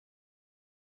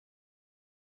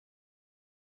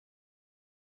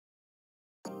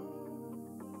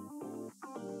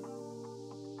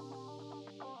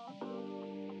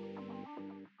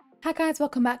Hi guys,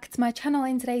 welcome back to my channel.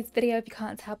 In today's video, if you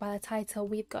can't tell by the title,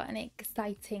 we've got an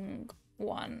exciting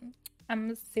one.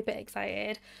 I'm super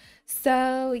excited.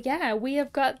 So yeah, we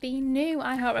have got the new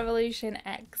I Heart Revolution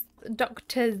X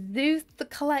Dr. Seuss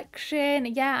collection.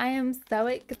 Yeah, I am so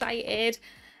excited.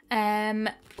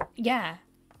 Yeah,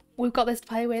 we've got this to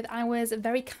play with. I was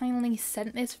very kindly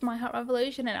sent this from I Heart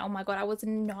Revolution and oh my god, I was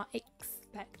not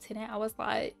expecting it. I was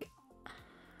like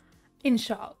in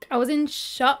shock. I was in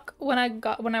shock when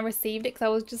I received it because I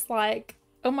was just like,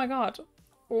 oh my god,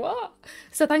 what?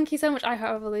 So thank you so much, I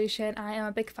Heart Revolution. I am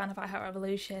a big fan of I Heart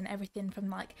Revolution. Everything from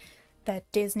like their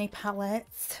Disney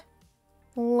palettes,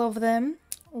 love them.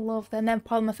 They're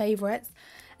probably my favourites.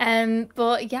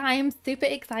 But yeah, I am super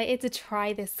excited to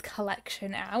try this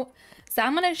collection out. So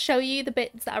I'm gonna show you the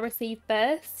bits that I received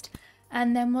first,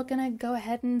 and then we're gonna go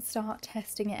ahead and start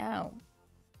testing it out.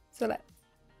 So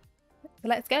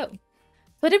let's go.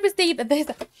 So I did receive this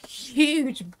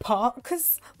huge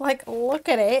box. Like, look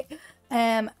at it.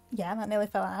 Yeah, that nearly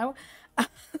fell out.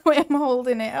 Wait, I'm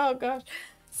holding it. Oh gosh.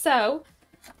 So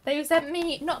they sent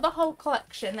me not the whole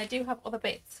collection. They do have other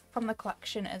bits from the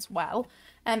collection as well.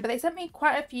 But they sent me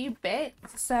quite a few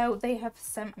bits. So they have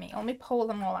sent me. Let me pull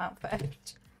them all out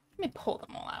first.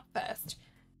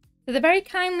 So they very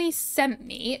kindly sent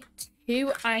me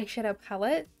 2 eyeshadow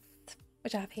palettes,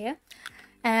 which I have here.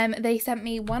 They sent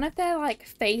me one of their like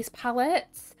face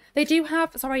palettes. They do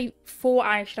have, sorry, 4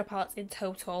 eyeshadow palettes in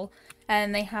total,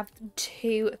 and they have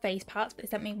 2 face palettes, but they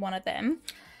sent me one of them.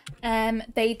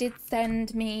 They did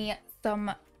send me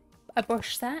a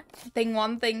brush set, thing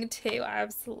 1, thing 2. I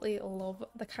absolutely love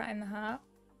The Cat in the Hat.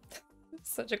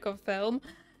 Such a good film.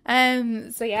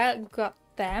 So yeah, got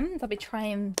them. I'll be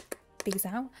trying these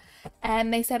out.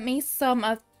 They sent me some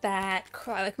of their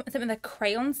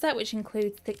crayon set, which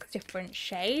includes 6 different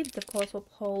shades. Of course, we'll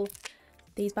pull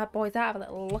these bad boys out, have a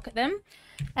little look at them.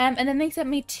 And then they sent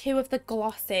me 2 of the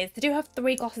glosses. They do have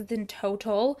 3 glosses in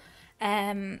total.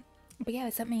 But yeah,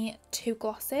 they sent me 2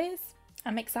 glosses.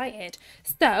 I'm excited.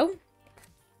 So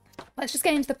let's just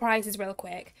get into the prices real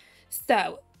quick.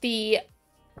 So the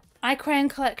eye crayon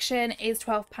collection is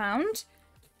 £12.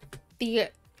 The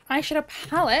eyeshadow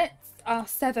palettes are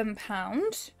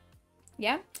 £7.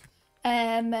 Yeah.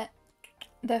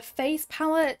 The face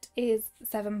palette is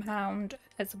 £7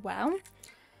 as well.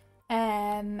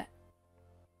 I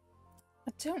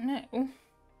don't know.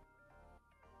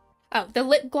 Oh, the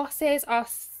lip glosses are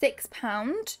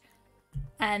 £6,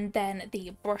 and then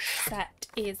the brush set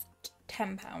is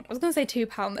 £10. I was gonna say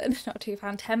 £2 then, not £2,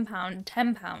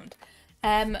 £10.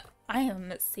 I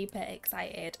am super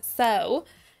excited. So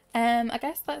I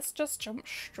guess let's just jump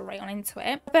straight on into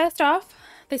it. First off,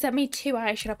 they sent me 2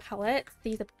 eyeshadow palettes.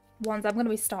 These are ones I'm going to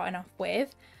be starting off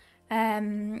with.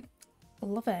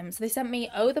 Love them. So they sent me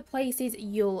Oh the Places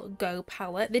You'll Go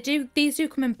palette. These do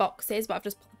come in boxes, but I've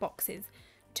just put the boxes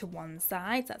to one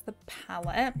side. So that's the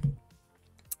palette.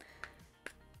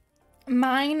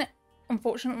 Mine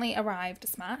unfortunately arrived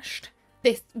smashed.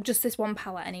 Just this one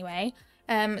palette anyway.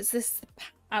 So this is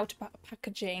outer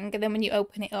packaging, and then when you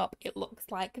open it up it looks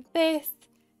like this.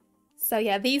 So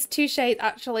yeah, these 2 shades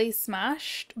actually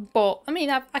smashed, but I mean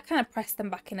I kind of pressed them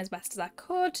back in as best as I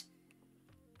could.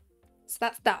 So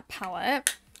that's that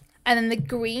palette. And then the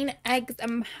green eggs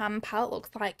and ham palette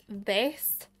looks like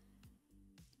this.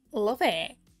 Love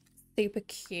it. Super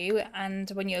cute. And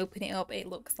when you open it up it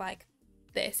looks like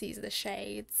this. These are the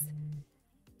shades.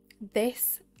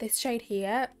 This shade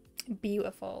here,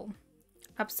 beautiful.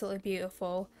 Absolutely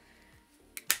beautiful.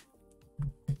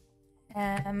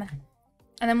 And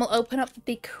then we'll open up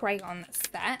the crayon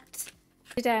set.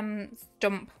 I did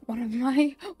stump one of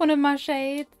my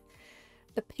shades,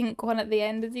 the pink one at the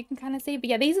end, as you can kind of see. But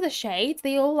yeah, these are the shades.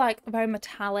 They all like very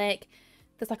metallic.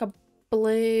 There's like a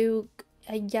blue,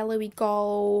 a yellowy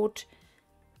gold,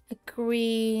 a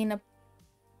green, a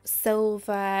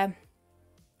silver,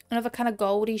 another kind of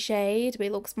goldy shade, but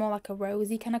it looks more like a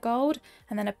rosy kind of gold,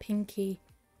 and then a pinky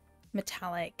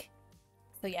metallic.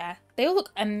 So yeah, they all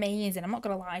look amazing. I'm not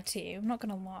gonna lie to you. I'm not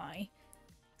gonna lie.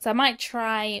 So I might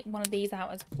try one of these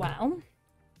out as well.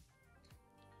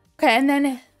 Okay, and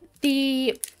then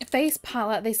the face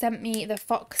palette, they sent me the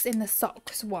Fox in the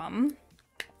Socks one,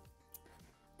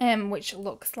 which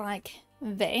looks like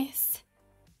this.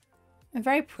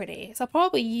 Very pretty. So I'll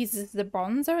probably use this as a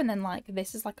bronzer, and then like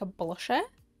this is like a blusher.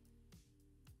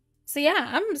 So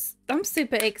yeah, I'm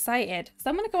super excited. So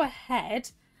I'm gonna go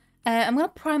ahead. I'm gonna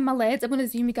prime my lids. I'm gonna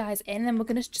zoom you guys in, and we're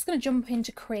just gonna jump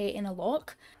into creating a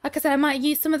look. Like I said, I might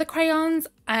use some of the crayons.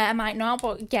 I might not,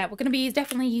 but yeah, we're gonna be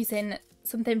definitely using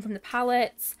something from the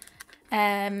palettes.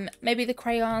 Maybe the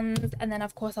crayons, and then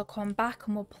of course I'll come back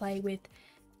and we'll play with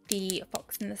the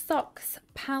Fox in the Socks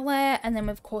palette, and then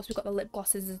of course we've got the lip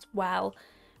glosses as well,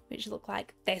 which look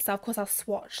like this. So of course I'll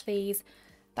swatch these,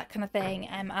 that kind of thing,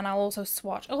 and I'll also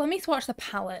swatch, oh, let me swatch the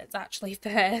palettes actually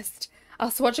first. I'll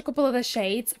swatch a couple of the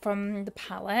shades from the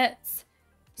palettes.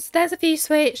 So there's a few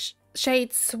shades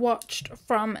swatched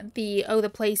from the Other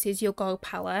Places You'll Go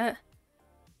palette.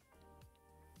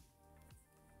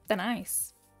 They're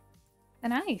nice. They're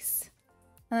nice.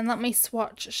 And then let me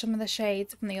swatch some of the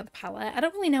shades from the other palette. I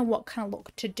don't really know what kind of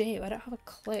look to do. I don't have a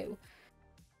clue.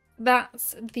 They're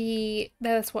the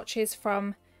swatches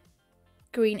from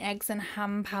Green Eggs and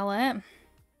Ham palette.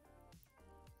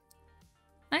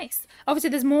 Nice. Obviously,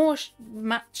 there's more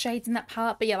matte shades in that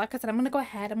palette. But yeah, like I said, I'm going to go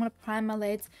ahead. I'm going to prime my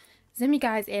lids, zoom you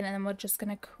guys in, and then we're just going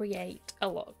to create a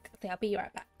look. So I'll be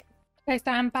right back. Okay,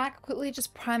 so I'm back. Quickly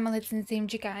just prime my lids and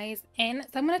zoomed you guys in.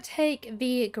 So I'm going to take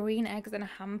the Green Eggs and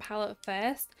Ham palette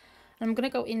first. And I'm going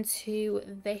to go into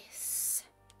this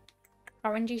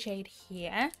orangey shade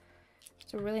here.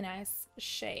 It's a really nice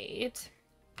shade.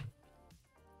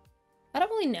 I don't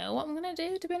really know what I'm going to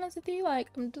do, to be honest with you. Like,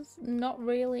 I'm just not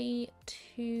really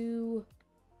too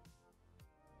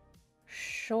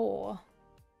sure.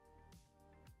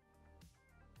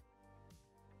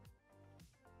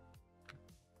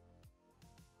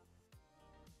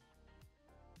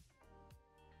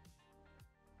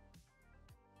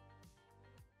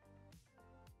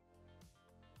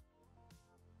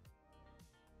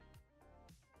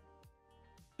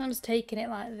 I'm just taking it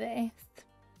like this.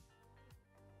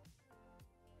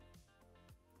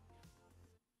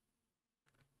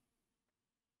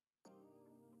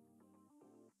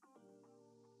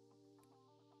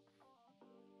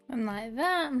 And like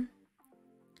that.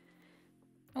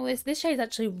 Oh, this shade's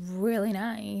actually really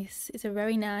nice. It's a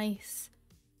very nice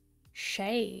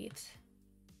shade.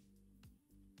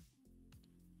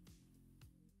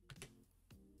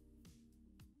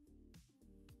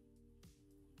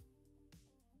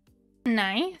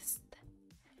 Nice.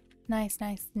 Nice,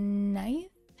 nice, nice.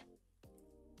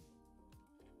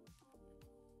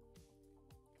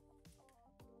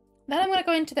 Then I'm going to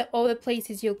go into the Other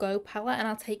Places You'll Go palette, and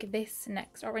I'll take this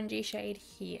next orangey shade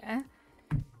here.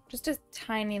 Just a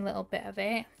tiny little bit of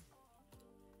it.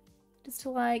 Just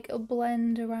to like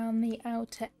blend around the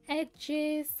outer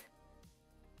edges.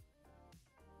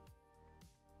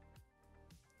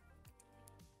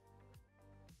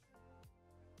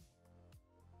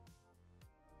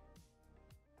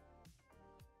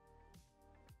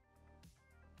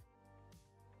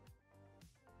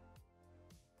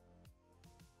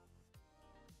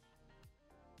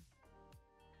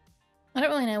 I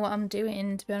don't really know what I'm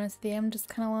doing, to be honest with you. I'm just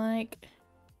kind of like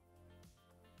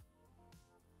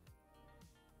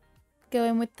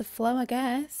going with the flow, I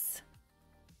guess.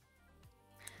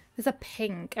 There's a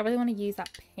pink. I really want to use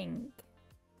that pink.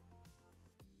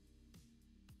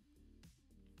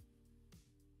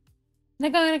 Then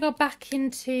I'm going to go back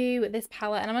into this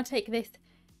palette, and I'm going to take this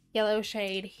yellow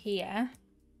shade here.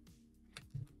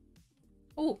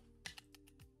 Oh.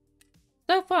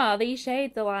 So far, these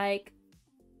shades are like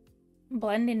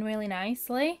blending really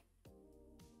nicely.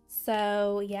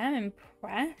 So yeah, I'm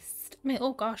impressed. I mean,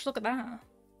 oh gosh, look at that.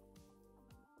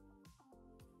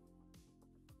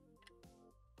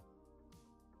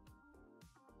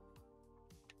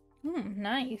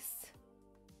 Nice.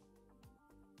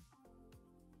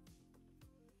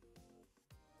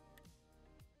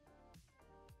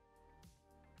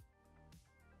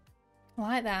 I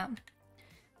like that.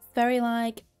 It's very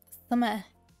like summery.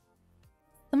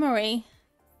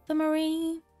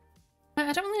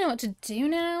 I don't really know what to do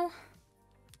now.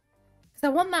 Because I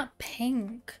want that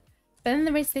pink. But then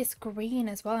there is this green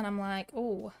as well, and I'm like,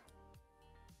 oh.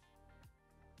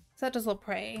 So that does look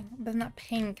pretty. But then that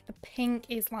pink, the pink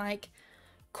is like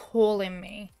calling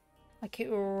me. Like it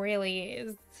really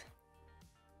is.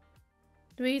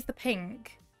 Do we use the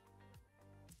pink?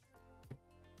 I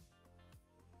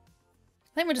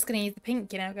think we're just going to use the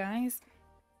pink, you know, guys.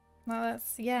 Well,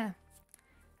 that's, yeah.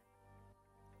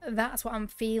 That's what I'm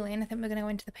feeling. I think we're going to go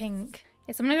into the pink.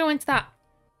 Yes, I'm going to go into that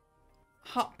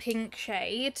hot pink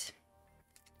shade.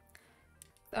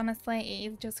 Honestly,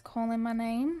 it is just calling my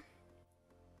name.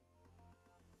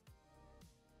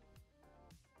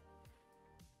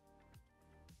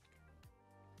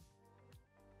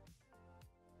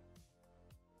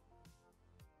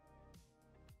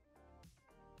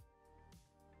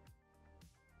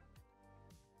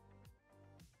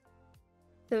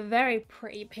 It's a very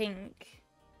pretty pink.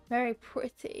 Very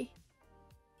pretty.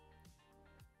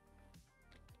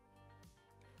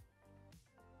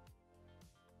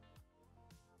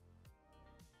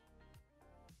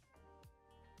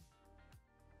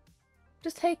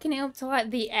 Just taking it up to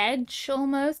like the edge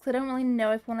almost, because I don't really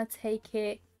know if I want to take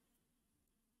it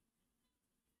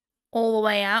all the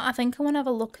way out. I think I want to have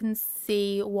a look and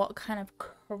see what kind of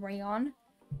crayon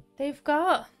they've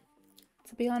got,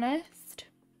 to be honest.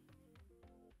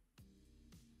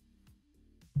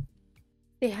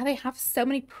 They have so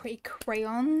many pretty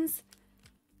crayons.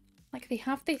 Like, they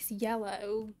have this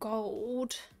yellow,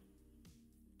 gold.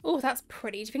 Oh, that's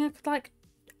pretty. Do you think I could, like,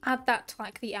 add that to,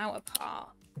 like, the outer part?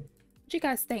 What do you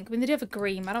guys think? I mean, they do have a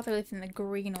green, but I don't really think the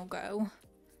green will go.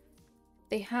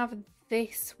 They have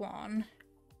this one.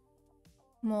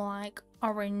 More like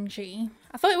orangey.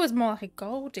 I thought it was more like a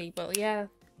goldy, but yeah.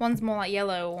 One's more like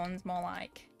yellow, one's more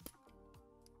like...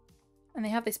 And they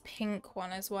have this pink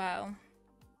one as well.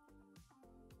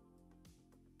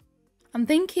 I'm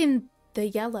thinking the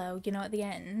yellow, you know, at the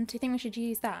end. Do you think we should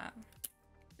use that?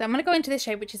 So I'm going to go into this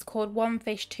shade, which is called One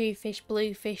Fish, Two Fish,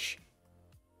 Blue Fish,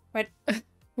 Red...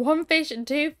 One Fish and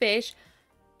Two Fish,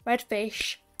 Red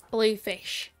Fish, Blue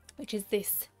Fish, which is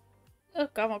this. Oh,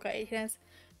 God, okay, yes.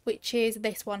 Which is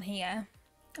this one here.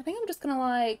 I think I'm just going to,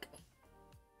 like...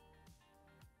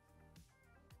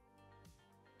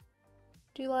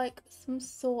 do, like, some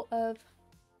sort of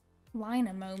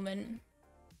liner moment.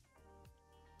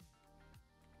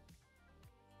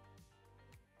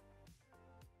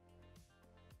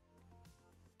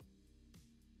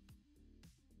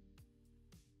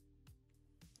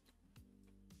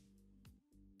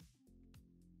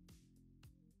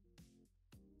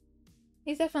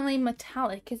 It's definitely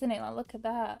metallic, isn't it? Like, look at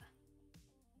that.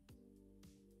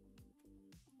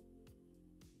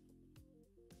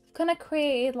 I've kind of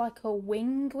created like a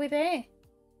wing with it.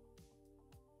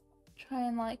 Try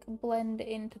and like blend it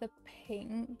into the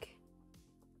pink.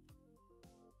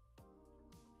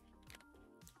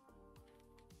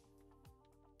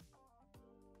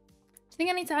 Do you think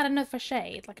I need to add another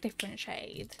shade? Like a different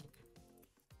shade?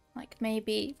 Like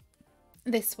maybe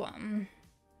this one.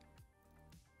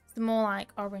 The more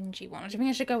like orangey one. Do you think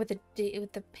I should go with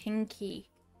the pinky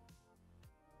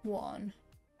one?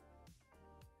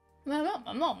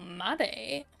 I'm not mad at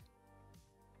it.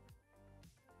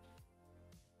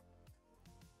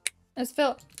 I just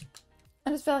feel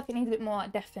like it needs a bit more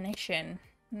like definition.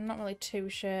 I'm not really too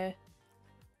sure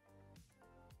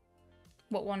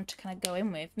what one to kind of go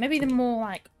in with. Maybe the more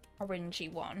like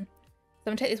orangey one.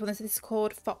 So I'm gonna take this one. This is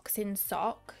called Fox in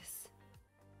Socks.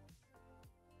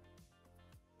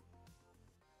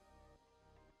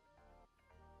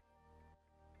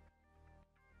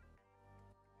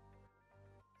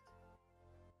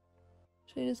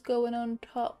 So just going on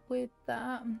top with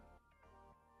that.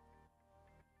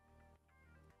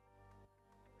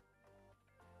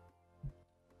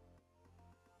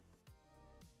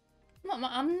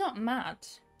 I'm not mad.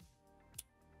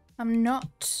 I'm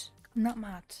not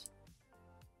mad.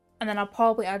 And then I'll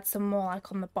probably add some more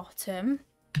like on the bottom.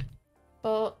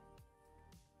 But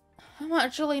I'm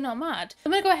actually not mad.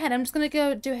 I'm gonna go ahead. I'm just gonna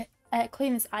go do it,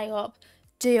 clean this eye up.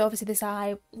 Do obviously this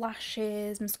eye,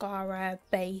 lashes, mascara,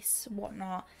 base,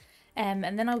 whatnot. And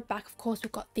then I'll be back. Of course,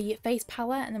 we've got the face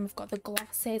palette, and then we've got the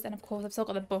glasses, and of course I've still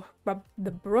got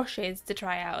the brushes to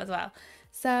try out as well.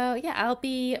 So yeah, I'll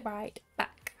be right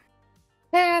back.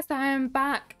 Yes, I'm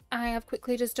back. I have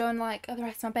quickly just done like the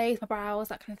rest of my base, my brows,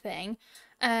 that kind of thing.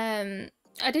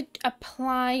 I did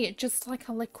apply just like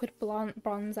a liquid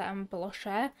bronzer and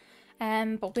blusher,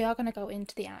 but we are going to go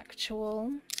into the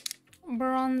actual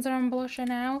bronzer and blusher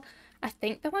now. I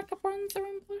think they're like a bronzer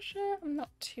and blusher. I'm not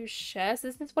too sure. So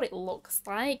this is what it looks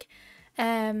like.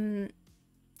 Yeah,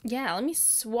 let me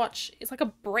swatch. It's like a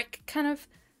brick kind of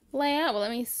layout. Well,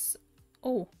 let me...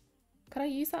 Oh, could I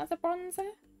use that as a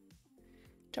bronzer?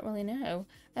 Don't really know.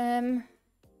 And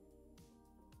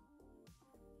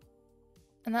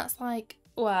that's like,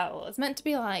 well, it's meant to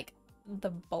be like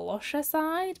the blusher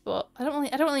side, but I don't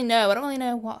really know. I don't really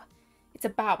know what it's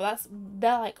about, but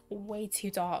they're like way too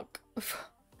dark.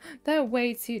 They're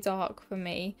way too dark for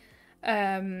me.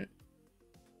 I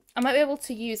might be able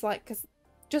to use like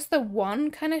just the one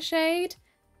kind of shade,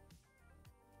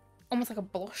 almost like a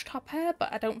blush topper,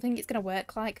 but I don't think it's gonna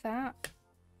work like that.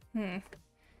 I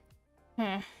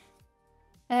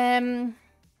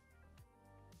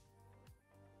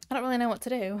don't really know what to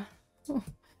do.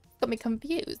 Got me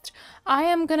confused.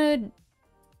 I'm gonna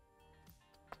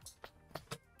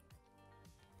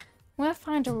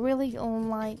find a really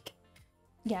like,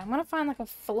 yeah, I'm gonna find like a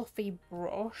fluffy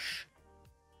brush.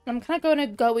 I'm kind of gonna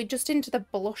go just into the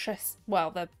blusher,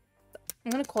 well, I'm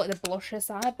gonna call it the blusher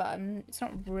side, but it's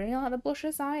not really like the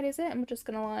blusher side, is it? I'm just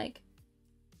gonna like,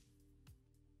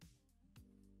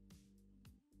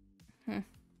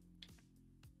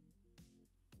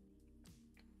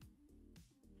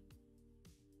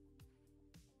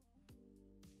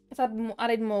 It's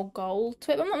added more gold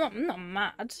to it, but I'm not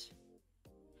mad.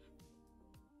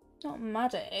 Not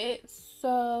mad at it,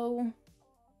 so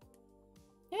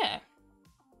yeah.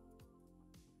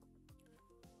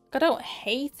 I don't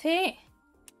hate it.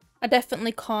 I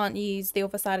definitely can't use the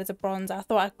other side as a bronzer. I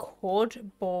thought I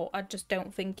could, but I just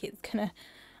don't think it's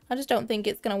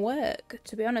gonna work,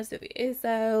 to be honest with you.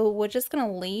 So we're just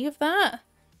gonna leave that.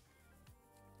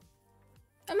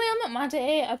 I mean, I'm not mad at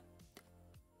it.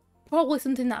 Probably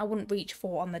something that I wouldn't reach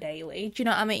for on the daily. Do you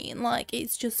know what I mean? Like,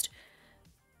 it's just,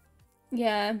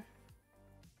 yeah.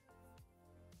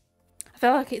 I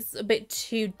feel like it's a bit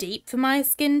too deep for my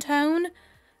skin tone,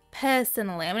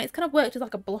 personally. I mean, it's kind of worked as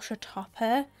like a blusher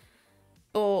topper,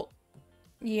 but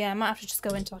yeah, I might have to just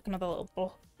go into like another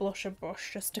little blusher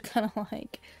brush just to kind of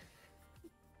like,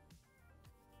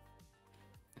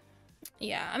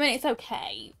 yeah, I mean, it's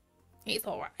okay. It's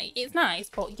alright. It's nice,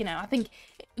 but you know, I think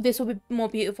this will be more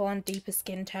beautiful on deeper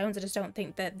skin tones. I just don't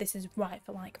think that this is right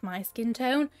for like my skin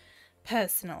tone,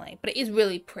 personally. But it is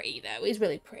really pretty though. It's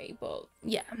really pretty, but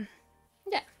yeah.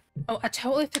 Yeah. Oh, I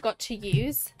totally forgot to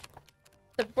use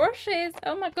the brushes.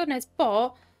 Oh my goodness,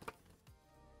 but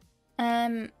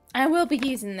I will be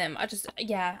using them.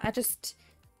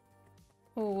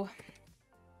 Oh.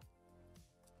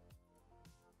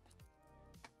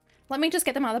 Let me just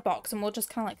get them out of the box and we'll just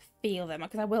kind of like feel them,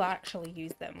 because I will actually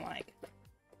use them. Like,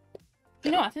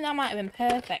 you know, I think that might have been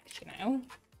perfect, you know.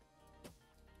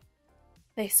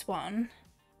 This one,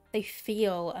 they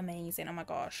feel amazing. Oh my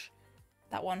gosh.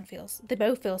 That one feels, they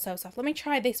both feel so soft. Let me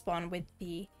try this one with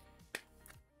the,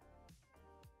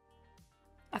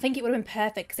 I think it would have been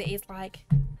perfect because it is like,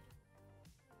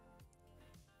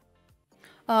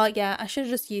 oh yeah, I should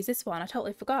have just used this one. I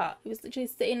totally forgot. It was literally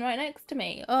sitting right next to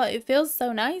me. Oh, it feels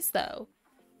so nice though.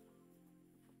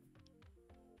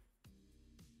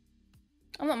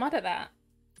 I'm not mad at that.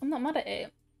 I'm not mad at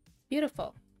it.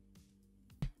 Beautiful.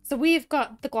 So we've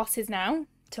got the glosses now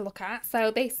to look at.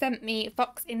 So they sent me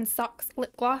Fox in Socks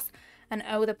lip gloss and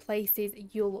Oh the Places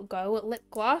You'll Go lip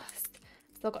gloss.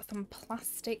 Still got some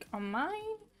plastic on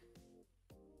mine.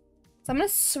 So I'm going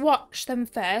to swatch them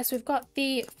first. We've got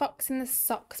the Fox in the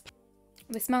Socks.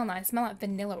 They smell nice. They smell like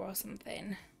vanilla or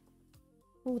something.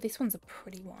 Oh, this one's a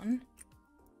pretty one.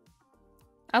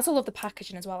 I also love the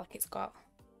packaging as well. Like, it's got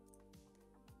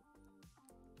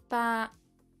that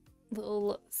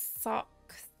little sock.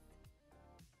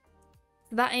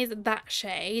 That is that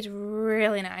shade.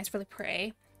 Really nice, really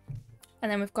pretty.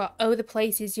 And then we've got Oh the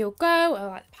Places You'll Go. I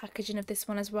like the packaging of this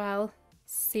one as well.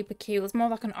 Super cute. It's more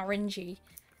like an orangey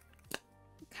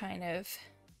kind of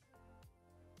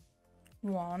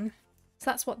one.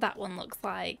 So that's what that one looks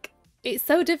like. It's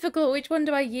so difficult. Which one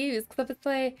do I use? Because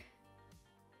obviously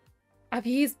I've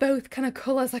used both kind of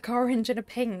colours, like orange and a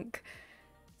pink.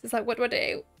 So it's like, what do I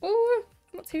do? Oh,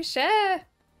 I'm not too sure.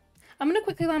 I'm going to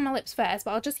quickly line my lips first,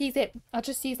 but I'll just use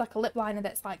like a lip liner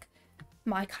that's like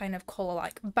my kind of colour,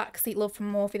 like Backseat Love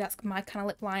from Morphe. That's my kind of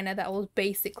lip liner that will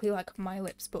basically like my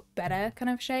lips but better kind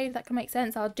of shade. That can make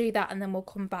sense. I'll do that and then we'll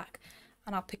come back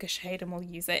and I'll pick a shade and we'll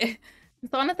use it.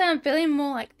 So honestly, I'm feeling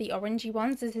more like the orangey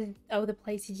ones. This is Oh the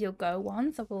Places You'll Go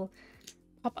one. So we'll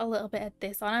pop a little bit of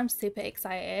this on. I'm super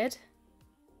excited.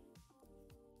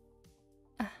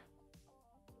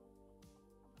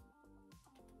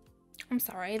 I'm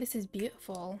sorry, this is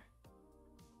beautiful.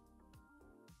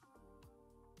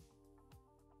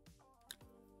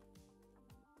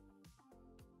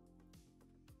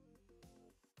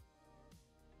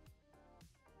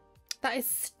 That is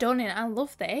stunning. I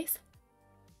love this.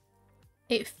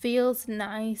 It feels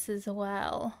nice as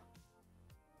well.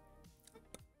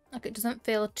 Like, it doesn't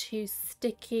feel too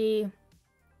sticky.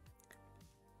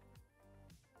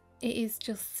 It is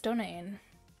just stunning.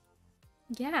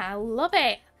 Yeah, I love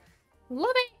it.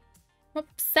 Love it. I'm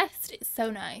obsessed. It's so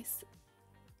nice.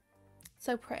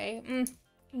 So pretty.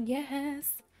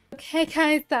 Yes. Okay,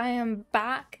 guys, I am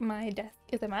back. My desk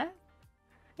is a mess.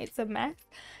 It's a mess.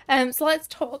 So let's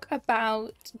talk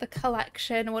about the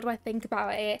collection. What do I think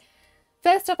about it?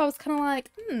 First off, I was kind of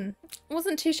like, I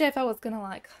wasn't too sure if I was gonna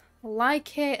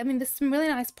like it. I mean, there's some really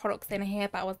nice products in here,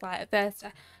 but I was like, at first,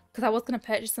 because I was gonna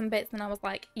purchase some bits, and I was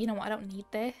like, you know what, I don't need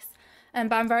this.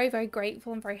 But I'm very, very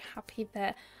grateful and very happy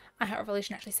that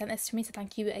iHeartRevolution actually sent this to me, so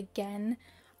thank you again,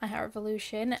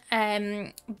 iHeartRevolution.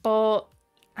 But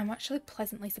I'm actually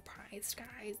pleasantly surprised,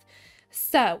 guys.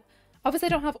 So obviously I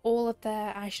don't have all of the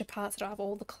eyeshadow palettes, I don't have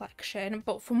all the collection,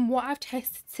 but from what I've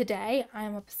tested today, I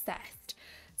am obsessed.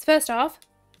 So first off,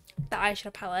 the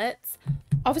eyeshadow palettes,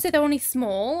 obviously they're only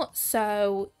small,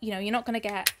 so you know, you're not going to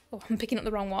get, oh, I'm picking up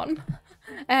the wrong one.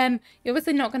 You're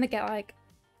obviously not going to get like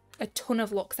a ton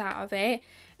of looks out of it.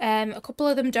 A couple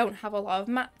of them don't have a lot of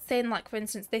mattes in, like for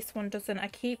instance this one doesn't.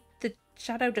 The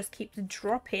shadow just keeps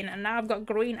dropping, and now I've got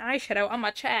green eyeshadow on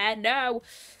my chair. No.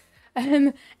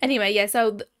 Anyway, yeah,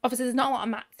 so obviously there's not a lot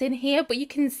of mattes in here, but you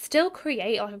can still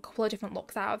create like a couple of different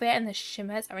looks out of it, and the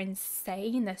shimmers are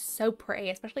insane. They're so pretty,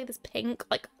 especially this pink.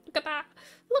 Like, look at that.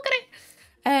 Look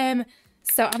at it.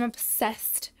 So I'm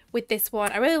obsessed with this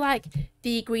one. I really like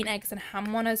the green eggs and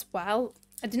ham one as well.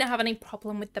 I didn't have any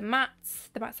problem with the mattes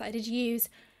that I did use.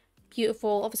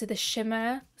 Beautiful. Obviously the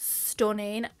shimmer,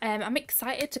 stunning. I'm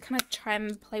excited to kind of try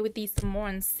and play with these some more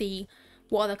and see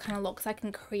what other kind of looks I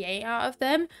can create out of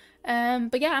them.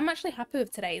 But yeah, I'm actually happy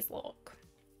with today's look.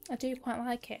 I do quite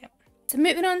like it. So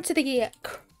moving on to the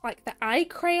eye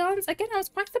crayons. Again, I was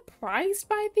quite surprised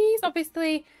by these.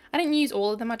 Obviously, I didn't use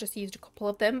all of them. I just used a couple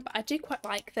of them, but I do quite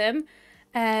like them.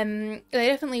 They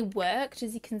definitely worked.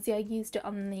 As you can see, I used it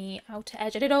on the outer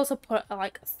edge. I did also put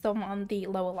like some on the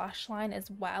lower lash line as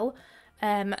well.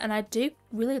 And I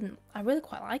really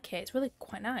quite like it. It's really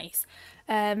quite nice.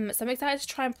 So I'm excited to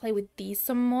try and play with these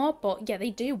some more. But yeah,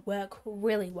 they do work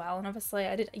really well. And obviously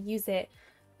I used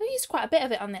quite a bit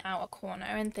of it on the outer corner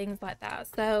and things like that.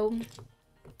 So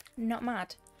not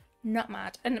mad. Not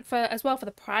mad. And for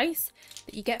the price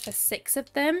that you get for 6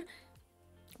 of them,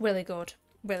 really good.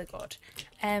 Really good.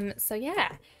 So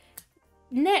yeah.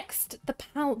 Next,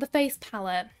 the face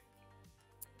palette.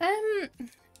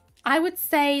 I would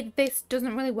say this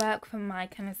doesn't really work for my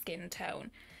kind of skin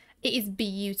tone. It is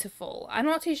beautiful. I'm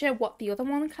not too sure what the other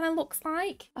one kind of looks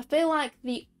like. I feel like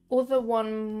the other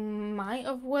one might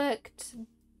have worked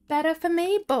better for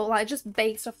me, but like just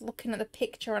based off looking at the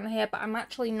picture on here, but I'm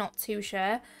actually not too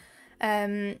sure.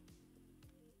 Yeah.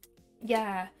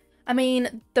 I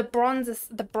mean, the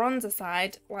bronzer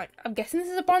side, like, I'm guessing this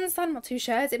is a bronzer side, I'm not too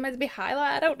sure. Is it meant to be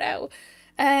highlight? I don't know.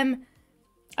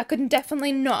 I could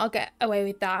definitely not get away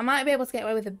with that. I might be able to get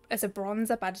away with it as a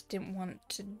bronzer, but I just didn't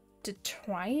want to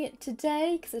try it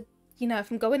today. Because, you know, if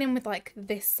I'm going in with, like,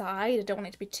 this side, I don't want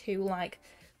it to be too, like,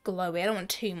 glowy. I don't want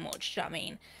too much, do you know what I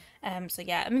mean? So,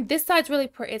 yeah. I mean, this side's really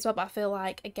pretty as well, but I feel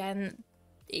like, again,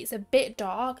 it's a bit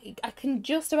dark. I can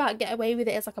just about get away with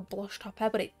it as like a blush topper,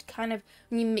 but it kind of,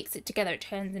 when you mix it together, it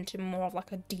turns into more of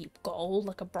like a deep gold,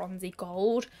 like a bronzy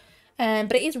gold.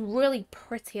 But it is really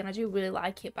pretty and I do really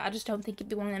like it, but I just don't think it'd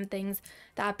be one of them things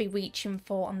that I'd be reaching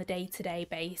for on the day-to-day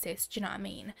basis. Do you know what I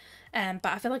mean? But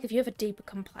I feel like if you have a deeper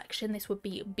complexion, this would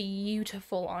be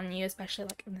beautiful on you, especially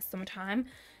like in the summertime.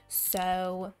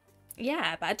 So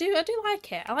yeah, but I do like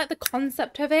it. I like the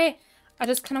concept of it. I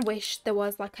just kind of wish there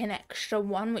was like an extra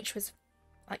one which was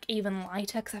like even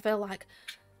lighter, because I feel like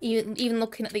even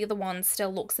looking at the other one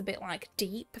still looks a bit like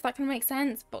deep, if that can make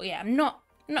sense. But yeah, I'm not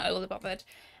overly bothered.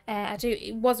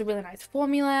 It was a really nice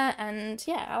formula, and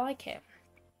yeah, I like it.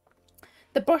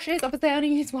 The brushes, obviously I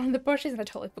only used one of the brushes and I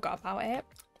totally forgot about it.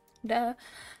 Duh.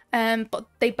 But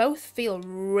they both feel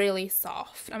really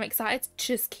soft. I'm excited to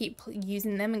just keep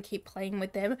using them and keep playing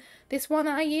with them. This one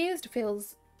that I used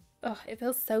feels, oh, it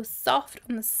feels so soft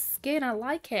on the skin. I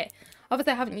like it.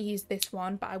 Obviously I haven't used this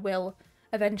one, but I will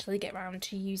eventually get around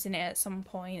to using it at some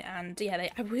point. And yeah,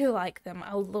 I really like them.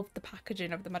 I love the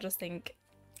packaging of them. I just think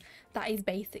that is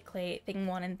basically thing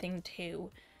 1 and thing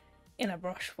 2 in a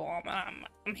brush form.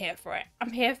 I'm here for it.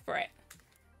 I'm here for it.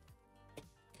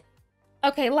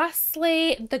 Okay,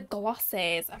 lastly, the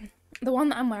glosses. The one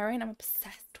that I'm wearing, I'm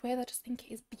obsessed with. I just think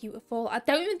it is beautiful. I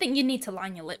don't even think you need to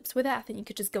line your lips with it. I think you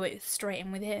could just go straight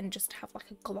in with it and just have like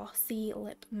a glossy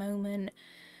lip moment.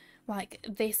 Like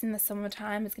this in the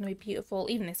summertime is going to be beautiful.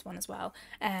 Even this one as well.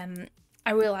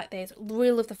 I really like this.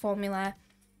 Really love the formula.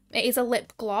 It is a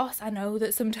lip gloss. I know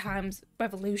that sometimes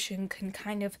Revolution can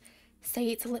kind of say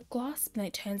it's a lip gloss, but then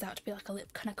it turns out to be like a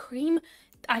lip kind of cream.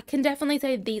 I can definitely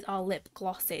say these are lip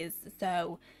glosses.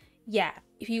 So yeah,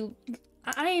 if you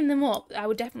eyeing them up, I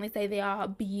would definitely say they are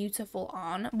beautiful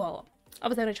on. Well,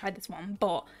 obviously I haven't tried this one,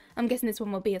 but I'm guessing this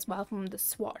one will be as well from the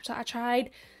swatch that I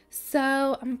tried.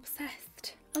 So I'm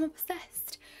obsessed. I'm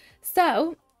obsessed.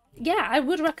 So yeah, I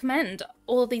would recommend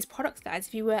all of these products, guys.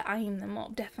 If you were eyeing them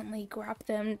up, definitely grab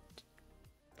them,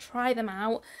 try them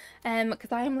out,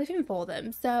 because I am living for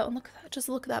them. So look at that, just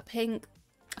look at that pink.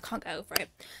 I can't get over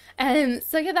it.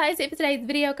 So yeah, that is it for today's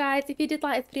video, guys. If you did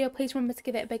like this video, please remember to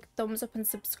give it a big thumbs up and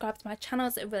subscribe to my channel.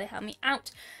 It would really help me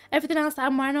out. Everything else that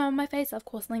I'm wearing on my face, I'll of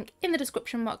course link in the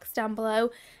description box down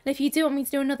below. And if you do want me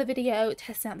to do another video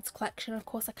testing out this collection, of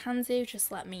course I can do.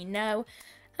 Just let me know.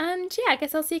 And yeah, I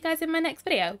guess I'll see you guys in my next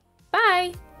video.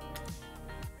 Bye!